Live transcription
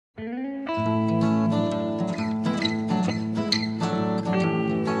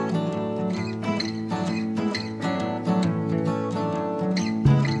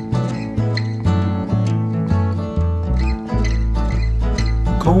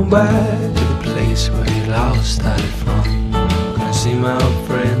Going back to the place where you lost started from. Gonna see my old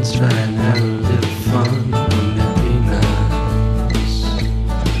friends, try and have a little fun. Wouldn't that be nice?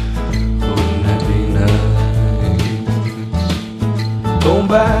 Wouldn't that be nice? Going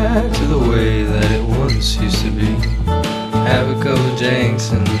back to the way that it once used to be. Have a couple drinks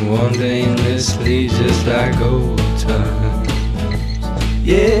and one day aimlessly, just like old times.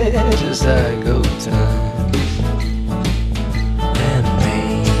 Yeah, just like old times. And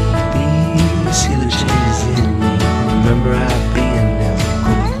maybe see the changes in me. Remember I've been, never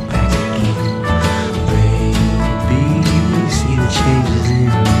go back again. Maybe see the changes in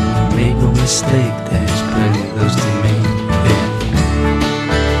me. Make no mistake, there's plenty of those to me. Yeah.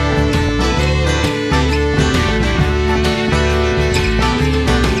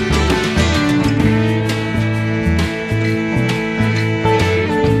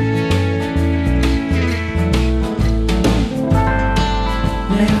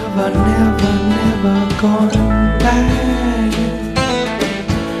 Never, never, never going back.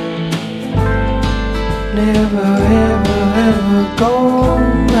 Never, ever, ever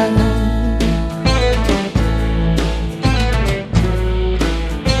going back.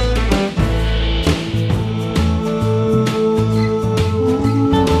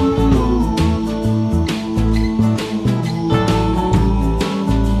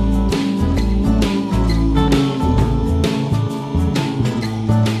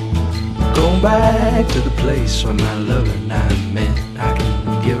 Going back to the place where my lover and I met. I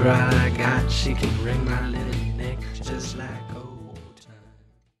can give her all I got, she can ring my little